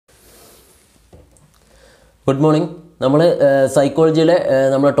Good morning. നമ്മൾ സൈക്കോളജിയിലെ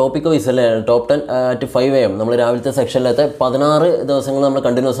നമ്മുടെ topic wise അല്ലേ ടോപ്പ് 10 at 5 AM നമ്മൾ രാവിലത്തെ സെക്ഷനിലത്തെ 16 ദിവസങ്ങൾ നമ്മൾ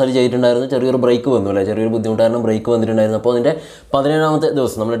കണ്ടിന്യൂസ് ആയി ചെയ്തിട്ടുണ്ടായിരുന്നു. ചെറിയൊരു ബ്രേക്ക് വന്നു അല്ലേ, ചെറിയൊരു ബുദ്ധിമുട്ടായിരുന്നു, ബ്രേക്ക് വന്നിട്ടുണ്ടായിരുന്നു. അപ്പോൾ അതിൻ്റെ 17ാമത്തെ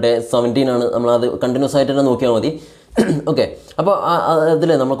ദിവസം നമ്മൾ ഡേ 17 ആണ്. നമ്മളത് കണ്ടിന്യൂസ് ആയിട്ട് തന്നെ നോക്കിയാൽ മതി. ഓക്കെ, അപ്പോൾ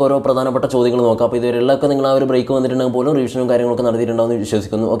അതിൽ നമുക്ക് ഓരോ പ്രധാനപ്പെട്ട ചോദ്യങ്ങൾ നോക്കാം. അപ്പോൾ ഇതുവരെയൊക്കെ നിങ്ങൾ ആ ഒരു ബ്രേക്ക് വന്നിട്ടുണ്ടെങ്കിൽ പോലും റിവിഷനും കാര്യങ്ങളൊക്കെ നടത്തിയിട്ടുണ്ടാവുമെന്ന്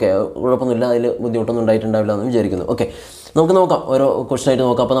വിശ്വസിക്കുന്നു. ഓക്കെ, കുഴപ്പമൊന്നുമില്ല, അതിൽ ബുദ്ധിമുട്ടൊന്നും ഉണ്ടായിട്ടുണ്ടാവില്ല എന്ന് വിചാരിക്കുന്നു. ഓക്കെ, നമുക്ക് നോക്കാം, ഓരോ ക്വസ്റ്റൻ ആയിട്ട്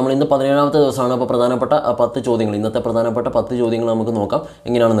നോക്കാം. അപ്പോൾ നമ്മൾ ഇന്ന് 17ാമത്തെ ദിവസമാണ്. അപ്പോൾ പ്രധാനപ്പെട്ട 10 ചോദ്യങ്ങൾ, ഇന്നത്തെ പ്രധാനപ്പെട്ട 10 ചോദ്യങ്ങൾ നമുക്ക് നോക്കാം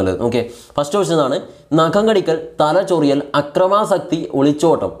എങ്ങനെയാണെന്നുള്ളത്. ഓക്കെ, ഫസ്റ്റ് ക്വസ്റ്റൻ ആണ്, നഖം കടിക്കൽ, തലചൊറിയൽ, അക്രമാസക്തി,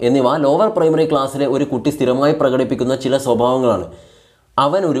 ഒളിച്ചോട്ടം എന്നിവ ലോവർ പ്രൈമറി ക്ലാസ്സിലെ ഒരു കുട്ടി സ്ഥിരമായി പ്രകടിപ്പിക്കുന്ന ചില സ്വഭാവങ്ങളാണ്.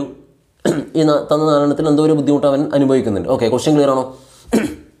 അവനൊരു ഈ തന്ന നാലെണ്ണത്തിൽ എന്തോ ഒരു ബുദ്ധിമുട്ട് അവൻ അനുഭവിക്കുന്നുണ്ട്. ഓക്കെ, ക്വസ്റ്റ്യൻ ക്ലിയർ ആണോ?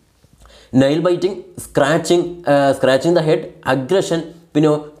 Nail biting, scratching the head, aggression,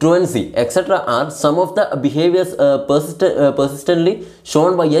 പിന്നെ truancy, etc. are some of the behaviors persistently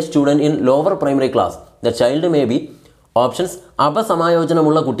shown by a student in lower primary class. The child may be options: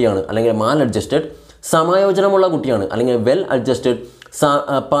 അപസമായോജനമുള്ള കുട്ടിയാണ് അല്ലെങ്കിൽ മാൽ അഡ്ജസ്റ്റഡ്, സമായോജനമുള്ള കുട്ടിയാണ് അല്ലെങ്കിൽ well adjusted,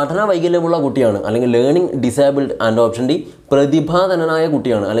 പഠന വൈകല്യമുള്ള കുട്ടിയാണ് അല്ലെങ്കിൽ learning disabled, and option D പ്രതിഭാധനനായ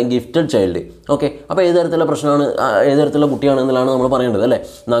കുട്ടിയാണ് അല്ലെങ്കിൽ ഗിഫ്റ്റഡ് ചൈൽഡ്. ഓക്കെ, അപ്പോൾ ഏത് തരത്തിലുള്ള പ്രശ്നമാണ്, ഏത് തരത്തിലുള്ള കുട്ടിയാണ് എന്നുള്ളതാണ് നമ്മൾ പറയേണ്ടത് അല്ലേ.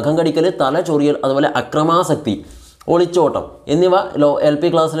 നഖം കടിക്കൽ, തല ചൊറിയൽ, അതുപോലെ അക്രമാസക്തി, ഒളിച്ചോട്ടം എന്നിവ LP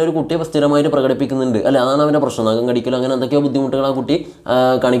ക്ലാസ്സിലെ ഒരു കുട്ടി സ്ഥിരമായിട്ട് പ്രകടിപ്പിക്കുന്നുണ്ട് അല്ലേ. അതാണ് അവൻ്റെ പ്രശ്നം. നഖം കടിക്കൽ, അങ്ങനെ എന്തൊക്കെയോ ബുദ്ധിമുട്ടുകൾ ആ കുട്ടി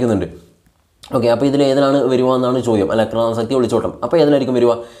കാണിക്കുന്നുണ്ട്. ഓക്കെ, അപ്പോൾ ഇതിൽ ഏതിലാണ് വരുക എന്നാണ് ചോദ്യം. അല്ല, അക്രമാസക്തി, ഒളിച്ചോട്ടം. അപ്പോൾ ഏതിലായിരിക്കും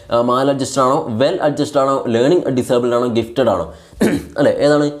വരുക? മാൽ അഡ്ജസ്റ്റഡ് ആണോ, വെൽ അഡ്ജസ്റ്റഡ് ആണോ, ലേണിംഗ് ഡിസേബിൾഡ് ആണോ, ഗിഫ്റ്റഡ് ആണോ അല്ലേ?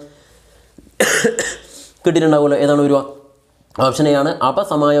 ഏതാണ് കിട്ടിയിട്ടുണ്ടാവുമല്ലോ, ഏതാണ് വരുക? ഓപ്ഷൻ എ ആണ്,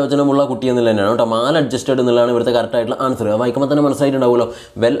 അപസമായോജനമുള്ള കുട്ടി എന്നുള്ള തന്നെയാണ് കേട്ടോ. മാൽ അഡ്ജസ്റ്റഡ് എന്നുള്ളതാണ് ഇവിടുത്തെ കറക്റ്റായിട്ടുള്ള ആൻസർ. വായിക്കുമ്പോൾ തന്നെ മനസ്സിലായിട്ടുണ്ടാവുമല്ലോ.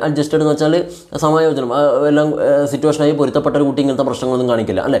 വെൽ അഡ്ജസ്റ്റഡ് എന്ന് വെച്ചാൽ സമായോജനം, എല്ലാം സിറ്റുവേഷനായി പൊരുത്തപ്പെട്ട ഒരു കുട്ടി ഇങ്ങനത്തെ പ്രശ്നങ്ങളൊന്നും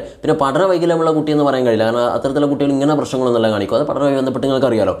കാണിക്കില്ല അല്ലേ. പിന്നെ പഠന വൈകല്യമുള്ള കുട്ടി എന്ന് പറയാൻ കഴിയില്ല, കാരണം അത്തരത്തിലുള്ള കുട്ടികൾ ഇങ്ങനെ പ്രശ്നങ്ങളൊന്നുമല്ല കാണിക്കും. അത് പഠനവുമായി ബന്ധപ്പെട്ട് നിങ്ങൾക്ക്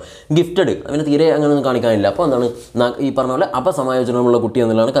അറിയാലോ. ഗിഫ്റ്റഡ്, അതിന് തീരെ അങ്ങനെയൊന്നും കാണിക്കാനില്ല. അപ്പോൾ എന്താണ് ഈ പറഞ്ഞ പോലെ അപസമായോജനമുള്ള കുട്ടി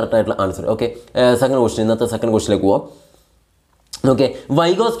എന്നുള്ളതാണ് കറക്റ്റായിട്ടുള്ള ആൻസർ. ഓക്കെ, സെക്കൻഡ് ക്വസ്റ്റ്യൻ, ഇന്നത്തെ സെക്കൻഡ് ക്വസ്റ്റിലേക്ക് പോവാം. ഓക്കെ,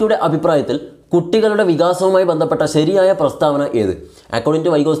 വൈഗോസ്കിയുടെ അഭിപ്രായത്തിൽ കുട്ടികളുടെ വികാസവുമായി ബന്ധപ്പെട്ട ശരിയായ പ്രസ്താവന ഏത്? According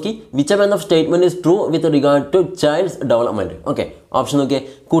to Vygotsky, which one of statement is true with regard to child's development? Okay, option നോക്കിയേ.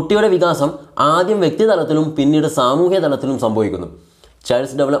 കുട്ടിയുടെ വികാസം ആദ്യം വ്യക്തിതലത്തിലും പിന്നീട് സാമൂഹ്യ തലത്തിലും സംഭവിക്കുന്നു.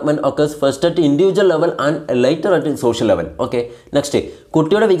 Child's development occurs first at individual level and later at social level. Okay, next,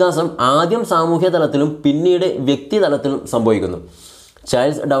 കുട്ടിയുടെ വികാസം ആദ്യം സാമൂഹ്യ തലത്തിലും പിന്നീട് വ്യക്തിതലത്തിലും സംഭവിക്കുന്നു.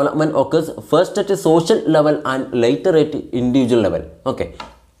 Child's development occurs first at a social level and later at individual level. Okay,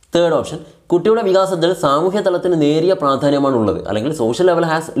 third option, കുട്ടിയുടെ വികാസത്തിൽ സാമൂഹ്യ തലത്തിന് നേരിയ പ്രാധാന്യമാണുള്ളത്, അല്ലെങ്കിൽ social level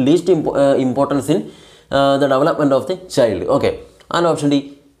has least importance in the development of the child. Okay, and option D,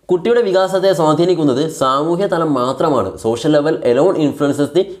 കുട്ടിയുടെ വികാസത്തെ സ്വാധീനിക്കുന്നത് സാമൂഹ്യ തലം മാത്രമാണ്. Social level Elon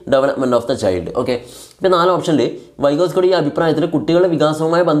influences the development of the child. Okay, ഇപ്പോൾ 4 ഓപ്ഷനിൽ വൈഗോസ്കിയുടെ ഈ അഭിപ്രായത്തിൽ കുട്ടികളുടെ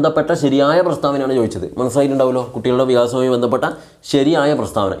വികാസവുമായി ബന്ധപ്പെട്ട ശരിയായ പ്രസ്താവനയാണ് ചോദിച്ചത്. മനസ്സിലായിട്ടുണ്ടാവുമല്ലോ, കുട്ടികളുടെ വികാസവുമായി ബന്ധപ്പെട്ട ശരിയായ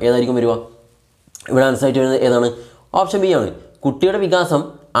പ്രസ്താവന ഏതായിരിക്കും വരിക? ഇവിടെ ആൻസർ ആയിട്ട് വരുന്നത് ഏതാണ്? ഓപ്ഷൻ ബി ആണ്. കുട്ടിയുടെ വികാസം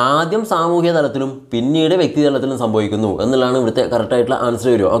ആദ്യം സാമൂഹ്യ തലത്തിലും പിന്നീട് വ്യക്തിതലത്തിലും സംഭവിക്കുന്നു എന്നുള്ളതാണ് ഇവിടുത്തെ കറക്റ്റായിട്ടുള്ള ആൻസർ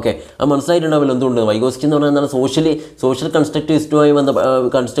വരിക. ഓക്കെ, അത് മനസ്സിലായിട്ടുണ്ടാവില്ല എന്തുകൊണ്ട്. വൈഗോസ്കി എന്ന് പറഞ്ഞാൽ എന്താണ്? സോഷ്യൽ കൺസ്ട്രക്റ്റിവിസവുമായി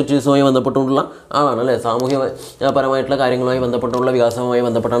ബന്ധപ്പെട്ടുകൊണ്ടുള്ള ആളാണ് അല്ലേ. സാമൂഹ്യപരമായിട്ടുള്ള കാര്യങ്ങളുമായി ബന്ധപ്പെട്ടുള്ള വികാസവുമായി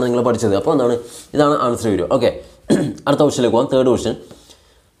ബന്ധപ്പെട്ടാണ് നിങ്ങൾ പഠിച്ചത്. അപ്പോൾ ഇതാണ് ആൻസർ വരിക. ഓക്കെ, അടുത്ത ക്വസ്റ്റ്യനിലേക്ക് പോകാം. തേർഡ് ക്വസ്റ്റ്യൻ,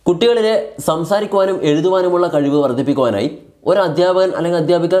 കുട്ടികളിലെ സംസാരിക്കുവാനും എഴുതുവാനുമുള്ള കഴിവ് വർദ്ധിപ്പിക്കുവാനായി ഒരു അധ്യാപകൻ അല്ലെങ്കിൽ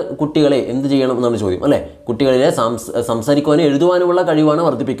അധ്യാപിക കുട്ടികളെ എന്ത് ചെയ്യണം എന്നാണ് ചോദ്യം അല്ലേ. കുട്ടികളിലെ സംസാരിക്കുവാനും എഴുതുവാനുമുള്ള കഴിവാണ്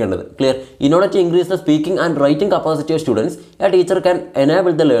വർദ്ധിപ്പിക്കേണ്ടത്. Clear? In order to increase the speaking and writing capacity of students, A teacher can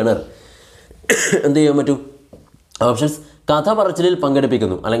enable the learner. എന്ത് ചെയ്യാൻ പറ്റും? ഓപ്ഷൻസ്: കഥ പറച്ചിലിൽ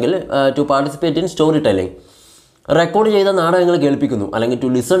പങ്കെടുപ്പിക്കുന്നു, അല്ലെങ്കിൽ to participate in story telling, record ചെയ്ത നാടകങ്ങൾ കേൾപ്പിക്കുന്നു, അല്ലെങ്കിൽ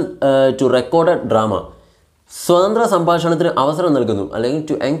to listen to recorded drama, സ്വതന്ത്ര സംഭാഷണത്തിന് അവസരം നൽകുന്നു, അല്ലെങ്കിൽ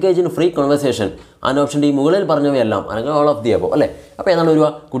to engage in free conversation. And option D, മുകളിൽ പറഞ്ഞവയെല്ലാം, അല്ലെങ്കിൽ ഓൾ ഓഫ് ദി അബോ അല്ലേ. അപ്പോൾ ഏതാണ് ഒരു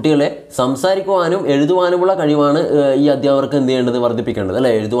കുട്ടികളെ സംസാരിക്കുവാനും എഴുതുവാനുമുള്ള കഴിവാണ് ഈ അധ്യാപകർക്ക് എന്ത് ചെയ്യേണ്ടത്? വർദ്ധിപ്പിക്കേണ്ടത്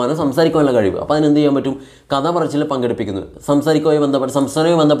അല്ലേ. എഴുതുവാനും സംസാരിക്കുവാനുള്ള കഴിവ്. അപ്പോൾ അതിനെന്ത് ചെയ്യാൻ പറ്റും? കഥ പറച്ചിൽ പങ്കെടുപ്പിക്കുന്നു.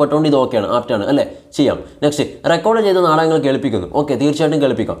 സംസാരവുമായി ബന്ധപ്പെട്ടുകൊണ്ട് ഇത് ഓക്കെയാണ്, ആപ്റ്റാണ് അല്ലേ, ചെയ്യാം. നെക്സ്റ്റ്, റെക്കോർഡ് ചെയ്ത നാടകങ്ങൾ കേൾപ്പിക്കുന്നു. ഓക്കെ, തീർച്ചയായിട്ടും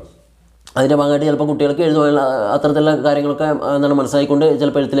കേൾപ്പിക്കാം. അതിൻ്റെ ഭാഗമായിട്ട് ചിലപ്പോൾ കുട്ടികൾക്ക് എഴുതുവാനുള്ള അത്തരത്തിലുള്ള കാര്യങ്ങളൊക്കെ എന്താണ് മനസ്സിലാക്കിക്കൊണ്ട്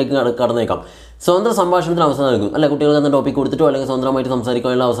ചിലപ്പോൾ എഴുത്തിലേക്ക് കടന്നേക്കാം. സ്വതന്ത്ര സംഭാഷണത്തിന് അവസരം നൽകും അല്ലെ. കുട്ടികൾക്ക് എന്ന ടോപ്പിക് കൊടുത്തിട്ടോ അല്ലെങ്കിൽ സ്വന്തമായിട്ട്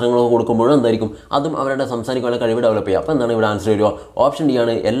സംസാരിക്കാനുള്ള അവസരങ്ങളൊക്കെ കൊടുക്കുമ്പോഴും എന്തായിരിക്കും? അതും അവരുടെ സംസാരിക്കാനുള്ള കഴിവ് ഡെവലപ്പ് ചെയ്യുക. അപ്പോൾ എന്താണ് ഇവിടെ ആൻസർ വരിക? ഓപ്ഷൻ ഡി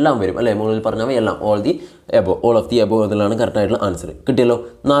ആണ്, എല്ലാം വരും അല്ലേ. മുകളിൽ പറഞ്ഞവ എല്ലാം, ഓൾ ഓഫ് ദി എബോ എന്നുള്ളതാണ് കറക്റ്റായിട്ടുള്ള ആൻസർ. കിട്ടിയല്ലോ.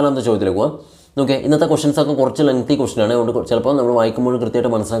 4ാമത്തെ ചോദ്യത്തിലേക്ക് പോകാം. ഓക്കെ, ഇന്നത്തെ ക്വസ്റ്റൻസൊക്കെ കുറച്ച് ലെങ്തി ക്വസ്റ്റനാണ്. അതുകൊണ്ട് ചിലപ്പോൾ നമ്മൾ വായിക്കുമ്പോൾ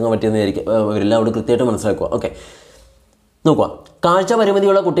കൃത്യമായിട്ട് മനസ്സിലാക്കാൻ പറ്റിയെന്നായിരിക്കും വരില്ല. അവിടെ കൃത്യമായിട്ട് മനസ്സിലാക്കുക. ഓക്കെ, നോക്കുക. കാഴ്ച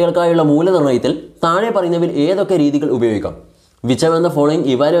പരിമിതിയുള്ള കുട്ടികൾക്കായുള്ള മൂല്യനിർണ്ണയത്തിൽ താഴെ പറയുന്നവയിൽ ഏതൊക്കെ രീതികൾ ഉപയോഗിക്കാം? Which among the following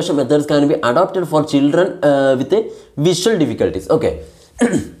evaluation methods can be adopted for children with visual difficulties? Okay.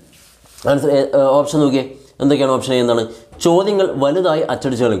 Answer option okay. എന്തൊക്കെയാണ് ഓപ്ഷൻ എ എന്താണ്? ചോദ്യങ്ങൾ വലുതായി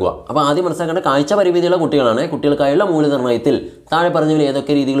അച്ചടിച്ച് നൽകുക. അപ്പോൾ ആദ്യം മനസ്സിലാക്കേണ്ട കാഴ്ച പരിമിതിയുള്ള കുട്ടികളാണ്. കുട്ടികൾക്കായുള്ള മൂല്യനിർണ്ണയത്തിൽ താഴെ പറഞ്ഞതിൽ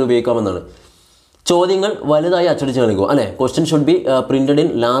ഏതൊക്കെ രീതികൾ ഉപയോഗിക്കാമെന്നാണ്. ചോദ്യങ്ങൾ വലുതായി അച്ചടിച്ച് നൽകുക അല്ലേ. Question should be printed in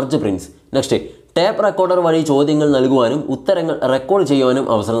large prints. Next, tape recorder വഴി ചോദ്യങ്ങൾ നൽകുവാനും ഉത്തരങ്ങൾ റെക്കോർഡ് ചെയ്യുവാനും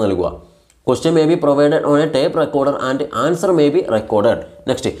അവസരം നൽകുക. Question may be provided on A tape recorder and answer may be recorded.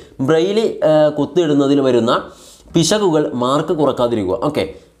 Next, Braille കുത്തിയിടുന്നതിൽ വരുന്ന പിശകുകൾ mark കുറക്കാതിരിക്കുക. Okay,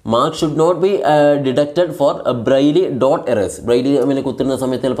 mark should not be deducted four Braille dot errors. Braille കുത്തുന്ന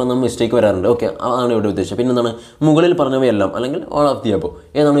സമയത്ത് ചിലപ്പോൾ നമ്മൾ മിസ്റ്റേക്ക് വരാറുണ്ട്. ഓക്കെ, അതാണ് ഇവിടെ ഉദ്ദേശിച്ചത്. പിന്നെ എന്താണ്? മുകളിൽ പറഞ്ഞവയെല്ലാം അല്ലെങ്കിൽ ഓൾ ഓഫ് ദി അബോ.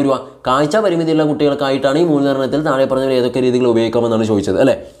 ഏതാണ് ഒരു കാഴ്ച പരിമിതിയുള്ള കുട്ടികൾക്കായിട്ടാണ് ഈ മൂല്യനിർണ്ണയത്തിൽ താഴെ പറഞ്ഞവർ ഏതൊക്കെ രീതികൾ ഉപയോഗിക്കാമെന്നാണ് ചോദിച്ചത്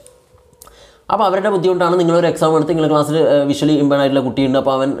അല്ലേ. അപ്പോൾ അവരുടെ ബുദ്ധിമുട്ടാണ്. നിങ്ങളൊരു എക്സാം എടുത്ത് നിങ്ങളുടെ ക്ലാസ്സിൽ വിഷ്വലി ഇമ്പയർഡ് ആയിട്ടുള്ള കുട്ടിയുണ്ട്.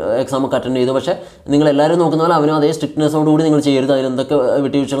 അപ്പോൾ അവൻ എക്സാം ഒക്കെ അറ്റൻഡ് ചെയ്തു. പക്ഷേ നിങ്ങളെല്ലാവരും നോക്കുന്ന പോലെ അവനും അതേ സ്ട്രിക്ട്നെസ്സോടുകൂടി നിങ്ങൾ ചെയ്യരുത്. അതിലെന്തൊക്കെ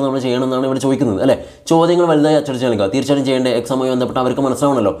വിട്ടുവീഴ്ചകൾ നമ്മൾ ചെയ്യണമെന്നാണ് ഇവിടെ ചോദിക്കുന്നത് അല്ലേ. ചോദ്യങ്ങൾ വലുതായി അച്ചടിച്ച് നൽകുക. തീർച്ചയായും ചെയ്യേണ്ട എക്സാമുമായി ബന്ധപ്പെട്ട് അവർക്ക്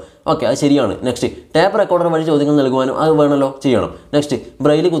മനസ്സിലാവണമല്ലോ. ഓക്കെ, അത് ശരിയാണ്. നെക്സ്റ്റ്, ടേപ്പ് റെക്കോർഡർ വഴി ചോദ്യങ്ങൾ നൽകുവാനും അത് വേണമല്ലോ, ചെയ്യണം. നെക്സ്റ്റ്,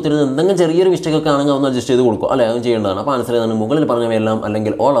 ബ്രെയിലി കുത്തിരുന്ന് എന്തെങ്കിലും ചെറിയൊരു മിസ്റ്റേക്ക് ഒക്കെ ആണെങ്കിൽ ഒന്ന് അഡ്ജസ്റ്റ് ചെയ്ത് കൊടുക്കുക അല്ലേ, അതും ചെയ്യേണ്ടതാണ്. അപ്പോൾ ആൻസർ ഏതാണ്? മുകളിൽ പറഞ്ഞവയെല്ലാം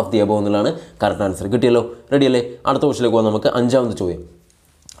അല്ലെങ്കിൽ ഓൾ ഓഫ് ദി അബോ എന്നുള്ളതാണ് കറക്റ്റ് ആൻസർ. കിട്ടിയല്ലോ, റെഡിയല്ലേ? അടുത്ത ക്വസ്റ്റിലേക്ക് പോകാം. നമുക്ക് അഞ്ചാമത്തെ ചോദ്യം.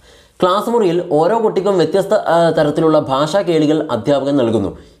 ക്ലാസ് മുറിയിൽ ഓരോ കുട്ടിക്കും വ്യത്യസ്ത തരത്തിലുള്ള ഭാഷാ കേളികൾ അധ്യാപകൻ നൽകുന്നു.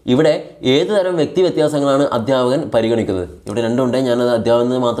 ഇവിടെ ഏത് തരം വ്യക്തി വ്യത്യാസങ്ങളാണ് അധ്യാപകൻ പരിഗണിക്കുന്നത്? ഇവിടെ രണ്ടുണ്ട്. ഞാനത്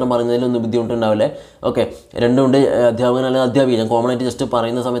അധ്യാപകൻ മാത്രം പറയുന്നതിലൊന്നും ബുദ്ധിമുട്ടുണ്ടാവില്ലേ. ഓക്കെ, രണ്ടുണ്ട്, അധ്യാപകൻ അല്ലെങ്കിൽ അധ്യാപിക. ഞാൻ കോമൺ ആയിട്ട് ജസ്റ്റ്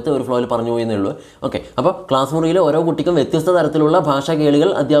പറയുന്ന സമയത്ത് ഒരു ഫ്ലോയിൽ പറഞ്ഞു പോയെന്നേ ഉള്ളൂ. ഓക്കെ, അപ്പോൾ ക്ലാസ് മുറിയിൽ ഓരോ കുട്ടിക്കും വ്യത്യസ്ത തരത്തിലുള്ള ഭാഷാ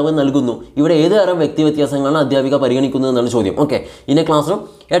കേളികൾ അധ്യാപകൻ നൽകുന്നു. ഇവിടെ ഏത് തരം വ്യക്തി വ്യത്യാസങ്ങളാണ് അധ്യാപിക പരിഗണിക്കുന്നതെന്നാണ് ചോദ്യം. Okay, in A class room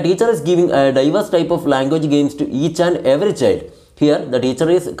A teacher is giving diverse type of language games to each and every child. Here, the teacher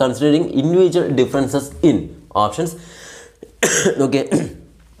is considering individual differences in options. Okay,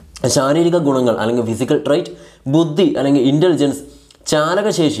 ശാരീരിക ഗുണങ്ങൾ അല്ലെങ്കിൽ ഫിസിക്കൽ ട്രൈറ്റ്, ബുദ്ധി അല്ലെങ്കിൽ intelligence,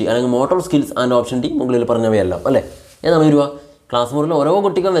 ചാലകശേഷി അല്ലെങ്കിൽ motor skills and option D മുകളിൽ പറഞ്ഞവയെല്ലാം അല്ലേ. ഏതാണ് വരുക? ക്ലാസ് മുറിയിൽ ഓരോ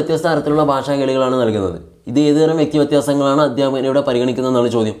കുട്ടിക്കും വ്യത്യസ്ത തരത്തിലുള്ള ഭാഷാ കേളികളാണ് നൽകുന്നത്. ഇത് ഏതുതരം വ്യക്തി വ്യത്യാസങ്ങളാണ് അധ്യാപകൻ ഇവിടെ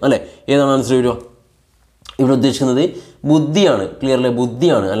പരിഗണിക്കുന്നതെന്നാണ് ചോദ്യം അല്ലേ. ഏതാണ് ആൻസർ വരിക? ഇവിടെ ഉദ്ദേശിക്കുന്നത് ബുദ്ധിയാണ്. ക്ലിയർലി,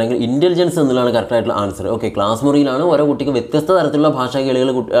 ബുദ്ധിയാണ് അല്ലെങ്കിൽ ഇൻ്റലിജൻസ് എന്നുള്ളതാണ് കറക്റ്റായിട്ടുള്ള ആൻസർ. ഓക്കെ, ക്ലാസ് മുറിയിലാണ് ഓരോ കുട്ടിക്ക് വ്യത്യസ്ത തരത്തിലുള്ള ഭാഷാ കേളികൾ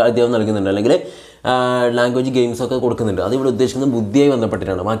അധ്യാപനം നൽകുന്നുണ്ട് അല്ലെങ്കിൽ ലാംഗ്വേജ് ഗെയിംസ് ഒക്കെ കൊടുക്കുന്നുണ്ട്. അത് ഇവിടെ ഉദ്ദേശിക്കുന്നത് ബുദ്ധിയായി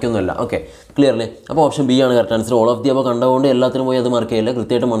ബന്ധപ്പെട്ടിട്ടാണ്, ബാക്കിയൊന്നുമല്ല. Okay, clearly. അപ്പോൾ ഓപ്ഷൻ ബി ആണ് correct answer. All of the above കണ്ടുകൊണ്ട് എല്ലാത്തിനും പോയി അത് മാർക്ക് ചെയ്യില്ല,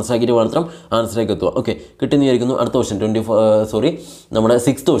 കൃത്യമായിട്ട് മനസ്സിലാക്കിയിട്ട് മാത്രം ആൻസറിലേക്ക് എത്തുക. ഓക്കെ, കിട്ടുന്നതായിരിക്കുന്നു. അടുത്ത ക്വസ്റ്റ്യൻ നമ്മുടെ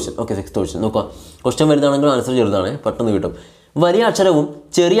sixth question. Okay, sixth question നോക്കുക. ക്വസ്റ്റ്യൻ വലുതാണെങ്കിലും ആൻസർ ചെറുതാണ്, പെട്ടെന്ന് കിട്ടും. വലിയ അക്ഷരവും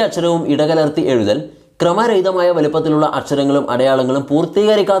ചെറിയ അക്ഷരവും ഇടകലർത്തി എഴുതൽ, ക്രമരഹിതമായ വലുപ്പത്തിലുള്ള അക്ഷരങ്ങളും അടയാളങ്ങളും,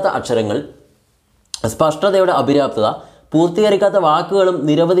 പൂർത്തീകരിക്കാത്ത അക്ഷരങ്ങൾ, സ്പഷ്ടതയുടെ അപര്യാപ്തത, പൂർത്തീകരിക്കാത്ത വാക്കുകളും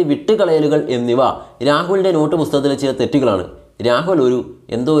നിരവധി വിട്ടുകളയലുകൾ എന്നിവ രാഹുലിൻ്റെ നോട്ട് പുസ്തകത്തിലെ ചില തെറ്റുകളാണ്. രാഹുൽ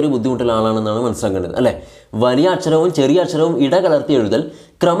എന്തോ ഒരു ബുദ്ധിമുട്ടുള്ള ആളാണെന്നാണ് മനസ്സിലാക്കേണ്ടത് അല്ലേ. വലിയ അക്ഷരവും ചെറിയ അക്ഷരവും ഇടകലർത്തി എഴുതൽ,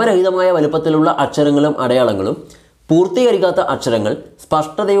 ക്രമരഹിതമായ വലുപ്പത്തിലുള്ള അക്ഷരങ്ങളും അടയാളങ്ങളും, പൂർത്തീകരിക്കാത്ത അക്ഷരങ്ങൾ,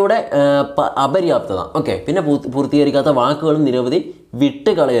 സ്പഷ്ടതയുടെ അപര്യാപ്തത. ഓക്കെ, പിന്നെ പൂർത്തീകരിക്കാത്ത വാക്കുകളും നിരവധി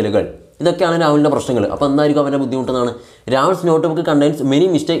വിട്ടുകളയലുകൾ. ഇതൊക്കെയാണ് രാഹുലിൻ്റെ പ്രശ്നങ്ങൾ. അപ്പോൾ എന്തായിരിക്കും അവൻ്റെ ബുദ്ധിമുട്ടെന്നാണ്? Rahul's note book contains many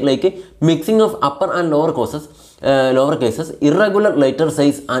mistake like mixing of upper and lower cases, irregular letter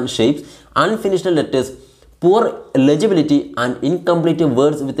size and shapes, unfinished letters, poor legibility and incomplete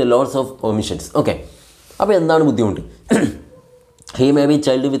words with lots of omissions. Okay, അപ്പോൾ എന്താണ് ബുദ്ധിമുട്ട്? He may be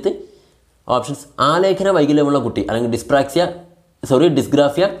Child with options: ആലേഖന വൈകല്യമുള്ള കുട്ടി അല്ലെങ്കിൽ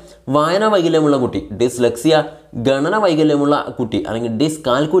dysgraphia, വായന വൈകല്യമുള്ള കുട്ടി, dyslexia, ഗണന വൈകല്യമുള്ള കുട്ടി അല്ലെങ്കിൽ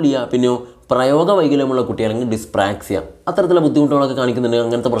ഡിസ്കാൽക്കുലിയ, പിന്നെയോ പ്രയോഗ വൈകല്യമുള്ള കുട്ടി അല്ലെങ്കിൽ ഡിസ്പ്രാക്സിയ. അത്തരത്തിലുള്ള ബുദ്ധിമുട്ടുകളൊക്കെ കാണിക്കുന്നുണ്ട്.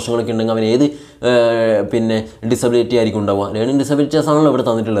 അങ്ങനത്തെ പ്രശ്നങ്ങളൊക്കെ ഉണ്ടെങ്കിൽ അവൻ ഏത് ഡിസബിലിറ്റി ആയിരിക്കും ഉണ്ടാവുക? ലേണിംഗ് ഡിസബിലിറ്റീസ് ആണല്ലോ ഇവിടെ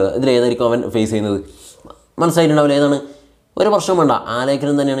തന്നിട്ടുള്ളത്. ഇതിലേതായിരിക്കും അവൻ ഫേസ് ചെയ്യുന്നത്? മനസ്സിലായിട്ടുണ്ടാവില്ല. ഏതാണ്? ഒരു പ്രശ്നം വേണ്ട,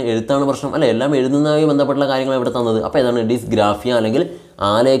 ആലേഖനം തന്നെയാണ്, എഴുത്താണ് പ്രശ്നം അല്ലേ. എല്ലാം എഴുതുന്നതുമായി ബന്ധപ്പെട്ടുള്ള കാര്യങ്ങൾ ഇവിടെ തന്നത്. അപ്പോൾ ഏതാണ്? ഡിസ്ഗ്രാഫിയ അല്ലെങ്കിൽ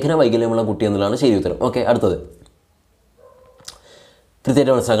ആലേഖന വൈകല്യമുള്ള കുട്ടി എന്നുള്ളതാണ് ശരി ഉത്തരം. ഓക്കെ, അടുത്തത്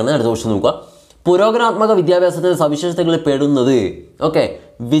കൃത്യമായിട്ട് മനസ്സിലാക്കുന്നത്. അടുത്ത ക്വസ്റ്റ്യൻ നോക്കുക. പുരോഗമനാത്മക വിദ്യാഭ്യാസത്തിൻ്റെ സവിശേഷതകളിൽ പെടുന്നത്. Okay,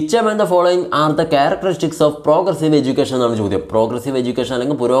 which among the following are the characteristics of progressive education എന്നാണ് ചോദ്യം. പ്രോഗ്രസീവ് എഡ്യൂക്കേഷൻ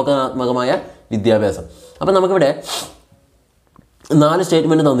അല്ലെങ്കിൽ പുരോഗമനാത്മകമായ വിദ്യാഭ്യാസം. അപ്പോൾ നമുക്കിവിടെ 4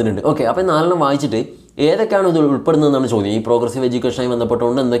 സ്റ്റേറ്റ്മെൻറ്റ് തന്നിട്ടുണ്ട്. ഓക്കെ, അപ്പോൾ 4 വായിച്ചിട്ട് ഏതൊക്കെയാണ് ഇത് ഉൾപ്പെടുന്നതെന്നാണ് ചോദ്യം. ഈ പ്രോഗ്രസീവ് എഡ്യൂക്കേഷനുമായി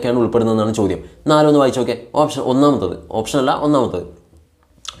ബന്ധപ്പെട്ടുകൊണ്ട് എന്തൊക്കെയാണ് ഉൾപ്പെടുന്നതെന്നാണ് ചോദ്യം. 4 വായിച്ചു. ഓക്കെ, ഒന്നാമത്തത്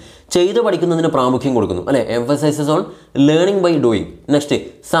ചെയ്തു പഠിക്കുന്നതിന് പ്രാമുഖ്യം കൊടുക്കുന്നു അല്ലേ. Emphasises on learning by doing. Next,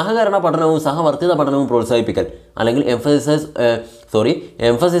 സഹകരണ പഠനവും സഹവർത്തിത പഠനവും പ്രോത്സാഹിപ്പിക്കൽ അല്ലെങ്കിൽ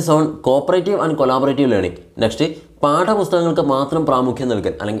emphasis on cooperative and collaborative learning. Next, പാഠപുസ്തകങ്ങൾക്ക് മാത്രം പ്രാമുഖ്യം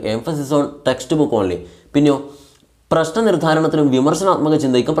നൽകൽ അല്ലെങ്കിൽ emphasis on text book only. പിന്നെയോ പ്രശ്ന നിർദ്ധാരണത്തിനും വിമർശനാത്മക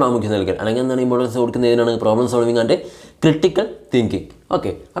ചിന്തയ്ക്കും പ്രാമുഖ്യം നൽകൽ അല്ലെങ്കിൽ എന്താണ് importance കൊടുക്കുന്നതിനാണ് problem solving and critical thinking.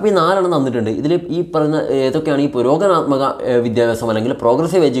 Okay, അപ്പോൾ ഈ 4 തന്നിട്ടുണ്ട്. ഇതിൽ ഈ പറയുന്ന ഏതൊക്കെയാണ് ഈ പുരോഗമനാത്മക വിദ്യാഭ്യാസം അല്ലെങ്കിൽ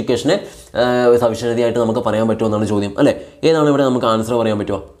പ്രോഗ്രസീവ് എഡ്യൂക്കേഷനെ സവിശേഷതയായിട്ട് നമുക്ക് പറയാൻ പറ്റുമെന്നാണ് ചോദ്യം അല്ലേ. ഏതാണ് ഇവിടെ നമുക്ക് ആൻസർ പറയാൻ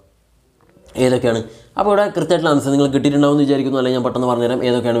പറ്റുമോ? ഏതൊക്കെയാണ്? അപ്പോൾ ഇവിടെ കൃത്യമായിട്ടുള്ള ആൻസർ നിങ്ങൾ കിട്ടിയിട്ടുണ്ടാവുമെന്ന് വിചാരിക്കുന്നു, അല്ലെങ്കിൽ ഞാൻ പെട്ടെന്ന് പറഞ്ഞുതരാം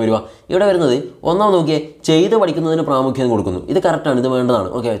ഏതൊക്കെയാണ് വരിക. ഇവിടെ വരുന്നത് ഒന്നാമത് നോക്കിയേ, ചെയ്ത് പഠിക്കുന്നതിന് പ്രാമുഖ്യം കൊടുക്കുന്നു. ഇത് കറക്റ്റാണ്, ഇത് വേണ്ടതാണ്.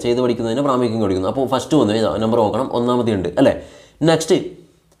 ഓക്കെ, ചെയ്ത് പഠിക്കുന്നതിന് പ്രാമുഖ്യം കൊടുക്കുന്നു. അപ്പോൾ ഫസ്റ്റ് വന്നു നമ്പർ നോക്കണം, ഒന്നാമത്തെ ഉണ്ട് അല്ലേ. നെക്സ്റ്റ്,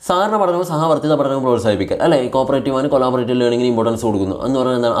 സഹകരണ പഠനവും സഹവർത്തിത പഠനവും പ്രോത്സാഹിപ്പിക്കുക അല്ലേ. കോപ്പറേറ്റീവ് ആൻഡ് കൊളാബറേറ്റീവ് ലേണിങ്ങിന് ഇമ്പോർട്ടൻസ് കൊടുക്കുന്നു എന്ന്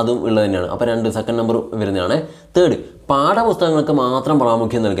പറഞ്ഞാൽ എന്താണ്, അതും ഉള്ളത് തന്നെയാണ്. അപ്പോൾ 2 സെക്കൻഡ് നമ്പർ വരുന്നതാണ്. തേർഡ്, പാഠപുസ്തകങ്ങൾക്ക് മാത്രം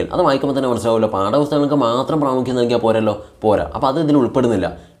പ്രാമുഖ്യം നൽകൽ. അത് വായിക്കുമ്പോൾ തന്നെ മനസ്സിലാവുമല്ലോ, പാഠപുസ്തകങ്ങൾക്ക് മാത്രം പ്രാമുഖ്യം നൽകിയാൽ പോരല്ലോ, പോരാ. അപ്പോൾ അത് ഇതിൽ ഉൾപ്പെടുന്നില്ല.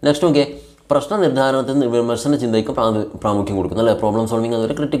 നെക്സ്റ്റ് നോക്കിയേ, പ്രശ്ന നിർദ്ധാരണത്തിന് വിമർശന ചിന്തയ്ക്ക് പ്രാമുഖ്യം കൊടുക്കുന്നു അല്ലേ. പ്രോബ്ലം സോൾവിങ്,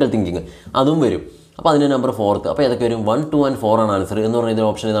 അതുപോലെ ക്രിട്ടിക്കൽ തിങ്കിങ്, അതും വരും. അപ്പോൾ അതിൻ്റെ നമ്പർ 4th. അപ്പോൾ ഏതൊക്കെ വരും? 1, 2 and 4 ആണ് ആൻസർ എന്ന് പറഞ്ഞാൽ ഇതിൻ്റെ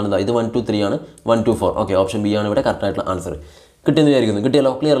ഓപ്ഷൻ ഏതാണ്? ഇത് 1, 2, 3 ആണ്, 1, 2, 4. ഓക്കെ, ഓപ്ഷൻ ബി ആണ് ഇവിടെ കറക്റ്റായിട്ടുള്ള ആൻസർ. കിട്ടിയെന്ന് വിചാരിക്കുന്നു.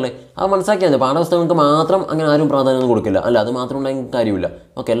 കിട്ടിയല്ലോ, ക്ലിയർ അല്ലേ? അത് മനസ്സിലാക്കിയാൽ മതി. പാഠപുസ്തകങ്ങൾക്ക് മാത്രം അങ്ങനെ ആരും പ്രാധാന്യം കൊടുക്കില്ല അല്ല, അത് മാത്രം ഉണ്ടെങ്കിൽ കാര്യമില്ല.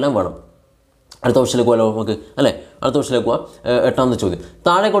 ഓക്കെ, എല്ലാം വേണം. അടുത്ത ക്വസ്റ്റിലേക്ക് പോകാമല്ലോ നമുക്ക് അല്ലേ. അടുത്ത ക്വസ്റ്റിലേക്ക് പോകാം. 8ാമത്തെ ചോദ്യം,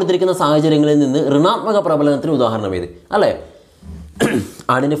 താഴെ കൊടുത്തിരിക്കുന്ന സാഹചര്യങ്ങളിൽ നിന്ന് ഋണാത്മക പ്രബലനത്തിന് ഉദാഹരണം ഏത് അല്ലേ.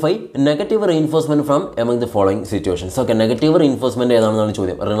 Identify negative reinforcement from among the following situations. Okay, negative reinforcement ഏതാണെന്നാണ്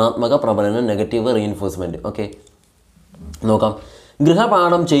ചോദ്യം. ഋണാത്മക പ്രബലനം, നെഗറ്റീവ് റീഇൻഫോഴ്സ്മെൻറ്റ്. ഓക്കെ, നോക്കാം.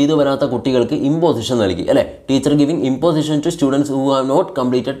 ഗൃഹപാഠം ചെയ്തു വരാത്ത കുട്ടികൾക്ക് ഇമ്പോസിഷൻ നൽകി അല്ലേ. Teacher giving imposition to students who have not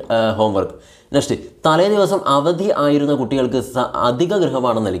completed homework. Next, തലേ ദിവസം അവധി ആയിരുന്ന കുട്ടികൾക്ക് അധിക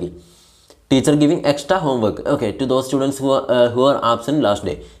ഗൃഹപാഠം നൽകി. Teacher giving extra homework okay to those students who are absent last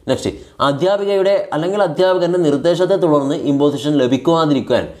day. Next, അധ്യാപികയുടെ അല്ലെങ്കിൽ അധ്യാപകൻ്റെ നിർദ്ദേശത്തെ തുടർന്ന് ഇമ്പോസിഷൻ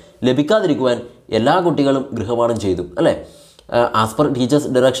ലഭിക്കാതിരിക്കുവാൻ എല്ലാ കുട്ടികളും ഗൃഹപാഠം ചെയ്തു അല്ലേ. As per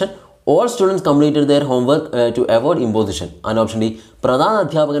teachers direction all students completed their homework to avoid imposition. And option D, പ്രധാന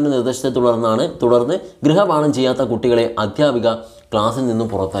അധ്യാപകൻ്റെ നിർദ്ദേശത്തെ തുടർന്ന് ഗൃഹപാഠം ചെയ്യാത്ത കുട്ടികളെ അധ്യാപിക ക്ലാസ്സിൽ നിന്നും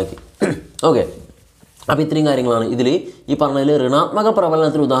പുറത്താക്കി. ഓക്കെ, അപ്പോൾ ഇത്രയും കാര്യങ്ങളാണ് ഇതിൽ ഈ പറഞ്ഞതിൽ ഋണാത്മക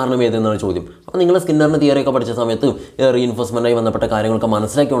പ്രബലനത്തിന് ഉദാഹരണം ഏതെന്നാണ് ചോദ്യം. അപ്പോൾ നിങ്ങൾ സ്കിന്നറിൻ്റെ തിയറിയൊക്കെ പഠിച്ച സമയത്ത് റീഇൻഫോഴ്സ്മെൻറ്റായി ബന്ധപ്പെട്ട കാര്യങ്ങളൊക്കെ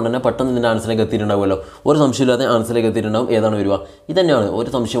മനസ്സിലാക്കിക്കൊണ്ട് തന്നെ പെട്ടെന്ന് ഇതിൻ്റെ ആൻസറിലേക്ക് എത്തിയിട്ടുണ്ടാവുമല്ലോ. ഒരു സംശയമില്ലാതെ ആൻസറിലേക്ക് എത്തിയിട്ടുണ്ടാവും. ഏതാണ് വരിക? ഇതന്നെയാണ്,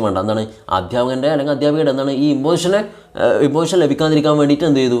 ഒരു സംശയം വേണ്ട. എന്താണ്, അധ്യാപകൻ്റെ അല്ലെങ്കിൽ അധ്യാപികയുടെ എന്താണ് ഈ ഇമ്പോസിഷൻ ലഭിക്കാതിരിക്കാൻ വേണ്ടിയിട്ട്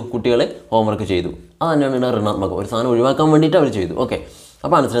എന്ത് ചെയ്തു? കുട്ടികളെ ഹോംവർക്ക് ചെയ്തു. അത് തന്നെയാണ് ഋണാത്മകം. ഒരു സാധനം ഒഴിവാക്കാൻ വേണ്ടിയിട്ട് അവർ ചെയ്തു. ഓക്കെ,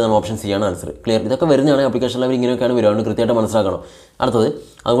 അപ്പോൾ ആൻസർ നമ്മൾ ഓപ്ഷൻ സി ആണ് ആൻസർ. ക്ലിയർ? ഇതൊക്കെ വരുന്നതാണ് ആപ്ലിക്കേഷനിൽ അവർ ഇങ്ങനെയൊക്കെയാണ് വരിക, അതുകൊണ്ട് കൃത്യമായിട്ട് മനസ്സിലാക്കണം. അടുത്തത്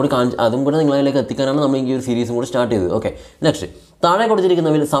അതും കൂടെ നിങ്ങളിലേക്ക് എത്തിക്കാനാണ് നമ്മൾ ഈ ഒരു സീരീസും കൂടി സ്റ്റാർട്ട് ചെയ്തത്. ഓക്കെ, നെക്സ്റ്റ്, താഴെ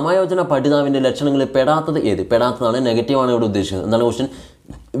കൊടുത്തിരിക്കുന്നതിൽ സമായോജന പഠിതാവിൻ്റെ ലക്ഷണങ്ങളിൽ പെടാത്തത് ഏത്? പെടാത്തതാണ്, നെഗറ്റീവാണ് ഇവിടെ ഉദ്ദേശിക്കുന്നത്. എന്താണ് question?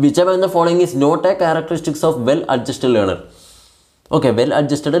 Which among the following is not A characteristics of well adjusted learner. Okay, well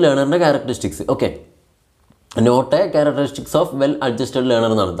adjusted ലേണറിൻ്റെ characteristics. Okay, not A characteristics of well adjusted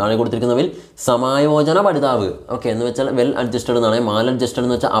learner എന്നാണ് താഴെ കൊടുത്തിരിക്കുന്നതിൽ സമായോജന പഠിതാവ്. ഓക്കെ, എന്ന് വെച്ചാൽ വെൽ അഡ്ജസ്റ്റഡ് എന്നാണ്. മാൽ അഡ്ജസ്റ്റഡ്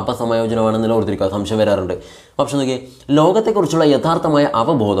എന്ന് വെച്ചാൽ അപസമായോജനമാണെന്നുള്ള ഓർത്തിരിക്കുക, സംശയം വരാറുണ്ട്. ഓപ്ഷൻ നോക്കിയേ, ലോകത്തെക്കുറിച്ചുള്ള യഥാർത്ഥമായ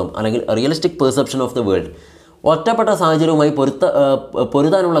അവബോധം അല്ലെങ്കിൽ realistic perception of the world. ഒറ്റപ്പെട്ട സാഹചര്യവുമായി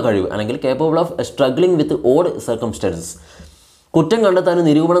പൊരുതാനുള്ള കഴിവ് അല്ലെങ്കിൽ capable of struggling with odd circumstances. കുറ്റം കണ്ടെത്താനും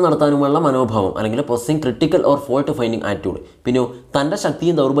നിരൂപണം നടത്താനുമുള്ള മനോഭാവം അല്ലെങ്കിൽ posing critical or fault finding attitude. പിന്നെ തൻ്റെ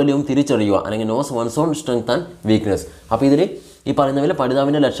ശക്തിയും ദൗർബല്യവും തിരിച്ചറിയുക അല്ലെങ്കിൽ nose one's own strength and weakness. അപ്പോൾ ഇതിൽ ഈ പറയുന്നതിൽ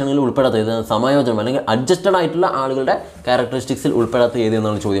പഠിതാവിൻ്റെ ലക്ഷണങ്ങളിൽ ഉൾപ്പെടാത്ത ഏത്? സമായോജനം അല്ലെങ്കിൽ അഡ്ജസ്റ്റഡ് ആയിട്ടുള്ള ആളുകളുടെ ക്യാരക്ടറിസ്റ്റിക്സിൽ ഉൾപ്പെടാത്ത ഏത്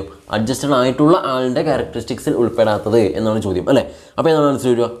എന്നാണ് ചോദ്യം. അഡ്ജസ്റ്റഡ് ആയിട്ടുള്ള ആളുടെ ക്യാരക്ടറിസ്റ്റിക്സിൽ ഉൾപ്പെടാത്തത് എന്നാണ് ചോദ്യം അല്ലേ. അപ്പോൾ ഏതാണ് ആൻസർ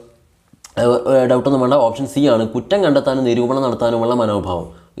വരിക? ഡൗട്ടൊന്നും വേണ്ട, ഓപ്ഷൻ സി ആണ്. കുറ്റം കണ്ടെത്താനും നിരൂപണം നടത്താനുമുള്ള മനോഭാവം.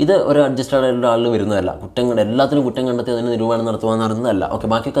 ഇത് ഒരു അഡ്ജസ്റ്റഡ് ആയിട്ടുള്ള ആളിൽ വരുന്നതല്ല. എല്ലാത്തിനും കുറ്റം കണ്ടെത്തി അതിന് നിരൂപണം നടത്തുവാന്ന് പറയുന്നതല്ല. ഓക്കെ,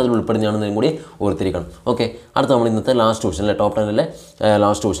 ബാക്കിയൊക്കെ അതിൽ ഉൾപ്പെടുന്നതാണെന്നും കൂടി ഓർത്തിരിക്കണം. ഓക്കെ, അടുത്ത നമ്മൾ ഇന്നത്തെ ലാസ്റ്റ് ക്വസ്റ്റൻ അല്ലേ, ടോപ്പ് 10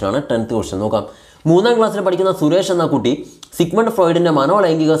 ലാസ്റ്റ് ക്വസ്റ്റനാണ്. 10th ക്വസ്റ്റൻ നോക്കാം. 3ാം ക്ലാസ്സിൽ പഠിക്കുന്ന സുരേഷ് എന്ന കുട്ടി സിഗ്മണ്ട് ഫ്രോയിഡിൻ്റെ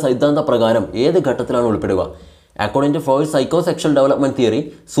മനോലൈംഗിക സിദ്ധാന്ത പ്രകാരം ഏത് ഘട്ടത്തിലാണ് ഉൾപ്പെടുക? According to Freud psychosexual development theory,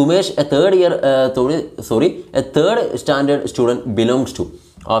 Sumesh A third standard student belongs to.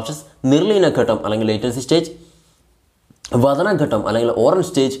 Options: നിർലീന ഘട്ടം അല്ലെങ്കിൽ ലേറ്റൻസി സ്റ്റേജ്, വദനഘട്ടം അല്ലെങ്കിൽ ഓറൽ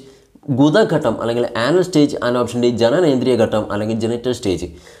സ്റ്റേജ്, ഗുദഘട്ടം അല്ലെങ്കിൽ anal stage, and option D ജനനേന്ദ്രിയ ഘട്ടം അല്ലെങ്കിൽ ജെനിറ്റൽ സ്റ്റേജ്.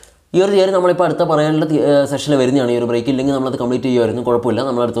 ഈ ഒരു തിയറി നമ്മളിപ്പോൾ അടുത്ത പറയാനുള്ള സെഷനിൽ വരുന്നതാണ്. ഈ ഒരു ബ്രേക്ക് ഇല്ലെങ്കിൽ നമ്മളത് കംപ്ലീറ്റ് ചെയ്യുമായിരുന്നു, കുഴപ്പമില്ല.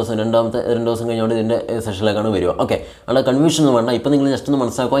 നമ്മൾ അടുത്ത ദിവസം രണ്ട് ദിവസം കഴിഞ്ഞുകൊണ്ട് ഇതിൻ്റെ സെഷനിലേക്കാണ് വരിക. ഓക്കെ, അവിടെ കൺഫ്യൂഷൻ ഒന്നും വേണ്ട. ഇപ്പോൾ നിങ്ങൾ ജസ്റ്റ് ഒന്ന്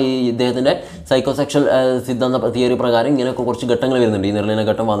മനസ്സിലാക്കുക, ഈ ഇദ്ദേഹത്തിൻ്റെ സൈക്കോസെക്ഷൽ സിദ്ധാന്ത തിയറി പ്രകാരം ഇങ്ങനെയൊക്കെ കുറച്ച് ഘട്ടങ്ങൾ വരുന്നുണ്ട്. ഈ നിർലീന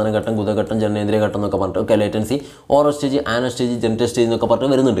ഘട്ടം, വദനഘട്ടം, ഗുദഘട്ടം, ജനനേന്ദ്രിയ ഘട്ടം എന്നൊക്കെ പറഞ്ഞിട്ട്, okay, latency, oral stage, anal stage, genital stage എന്നൊക്കെ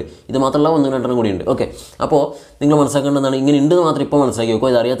പറഞ്ഞിട്ട് വരുന്നുണ്ട്. ഇത് മാത്രമല്ല 1-2 കൂടി ഉണ്ട്. ഓക്കെ, അപ്പോൾ നിങ്ങൾ മനസ്സിലാക്കേണ്ടതാണ്, ഇങ്ങനെ ഉണ്ടെന്ന് മാത്രം ഇപ്പോൾ മനസ്സിലാക്കി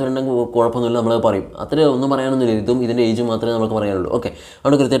വെക്കുക. ഇത് അറിയാത്തവരുണ്ടെങ്കിൽ കുഴപ്പമൊന്നുമില്ല, നമ്മൾ പറയും. അത്ര ഒന്നും പറയാനൊന്നുമില്ല. ഇതും ഇതിൻ്റെ ഏജ് മാത്രമേ നമുക്ക് പറയാനുള്ളൂ. ഓക്കെ,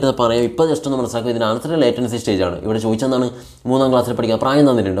 അവിടെ കൃത്യമായിട്ട് പറയാം. ഇപ്പോൾ ജസ്റ്റ് ഒന്ന് മനസ്സിലാക്കുക, ഇതിൻ്റെ ആൻസർ ലേറ്റൻസി സ്റ്റേജ് ആണ്. ഇവിടെ ചോദിച്ചെന്നാണ് 3ാം ക്ലാസ്സിൽ പഠിക്കുക, പ്രായം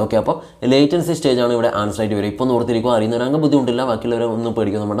തന്നിട്ടുണ്ട്. ഓക്കെ, അപ്പോൾ ലേറ്റൻസി സ്റ്റേജ് ആണ് ഇവിടെ ആൻസർ ആയിട്ട് വരും. ഇപ്പോൾ ഒന്ന് ഓർത്തിരിക്കുക, അറിയുന്നവരാണെങ്കിൽ ബുദ്ധിമുട്ടില്ല, ബാക്കിയുള്ളവരെ ഒന്നും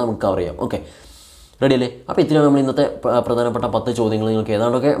പേടിക്കുന്നുണ്ട്, നമുക്ക് അറിയാം. ഓക്കെ, റെഡി അല്ലേ? അപ്പോൾ ഇത്രയാണ് നമ്മൾ ഇന്നത്തെ പ്രധാനപ്പെട്ട 10 ചോദ്യങ്ങൾ. നിങ്ങൾക്ക്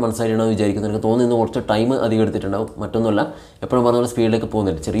ഏതാണ്ടൊക്കെ മനസ്സിലായിട്ടുണ്ടാവും വിചാരിക്കുന്നു. എനിക്ക് തോന്നുന്നു കുറച്ച് ടൈം അധികം എടുത്തിട്ടുണ്ടാവും. മറ്റൊന്നുമല്ല, എപ്പോഴും പറഞ്ഞ പോലെ സ്പീഡിലേക്ക്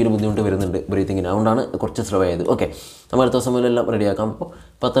പോകുന്നുണ്ട്, ചെറിയൊരു ബുദ്ധിമുട്ട് വരുന്നുണ്ട് ബ്രീത്തിങ്ങിന്, അതുകൊണ്ടാണ് കുറച്ച് സ്ലോ ആയത്. ഓക്കെ, നമ്മൾ അടുത്ത ദിവസം എല്ലാം റെഡിയാക്കാം. അപ്പോൾ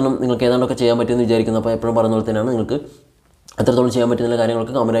 10 നിങ്ങൾക്ക് ഏതാണ്ടൊക്കെ ചെയ്യാൻ പറ്റുമെന്ന് വിചാരിക്കുന്നു. അപ്പോൾ എപ്പോഴും പറഞ്ഞ പോലെ തന്നെയാണ് നിങ്ങൾക്ക് എത്രത്തോളം ചെയ്യാൻ പറ്റുന്ന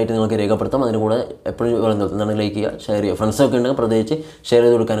കാര്യങ്ങളൊക്കെ കമൻറ്റായിട്ട് നിങ്ങൾക്ക് രേഖപ്പെടുത്താം. അതിന് കൂടെ എപ്പോഴും എന്താണ് ലൈക്ക് ചെയ്യുക, ഷെയർ ചെയ്യുക. ഫ്രണ്ട്സൊക്കെ ഉണ്ടെങ്കിൽ പ്രത്യേകിച്ച് ഷെയർ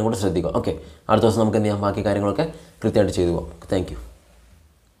ചെയ്ത് കൊടുക്കാനും കൂടെ ശ്രദ്ധിക്കുക. ഓക്കെ, അടുത്ത ദിവസം നമുക്ക് എന്ത് ചെയ്യാം, ബാക്കി കാര്യങ്ങളൊക്കെ കൃത്യമായിട്ട് ചെയ്തു പോകാം. Thank you.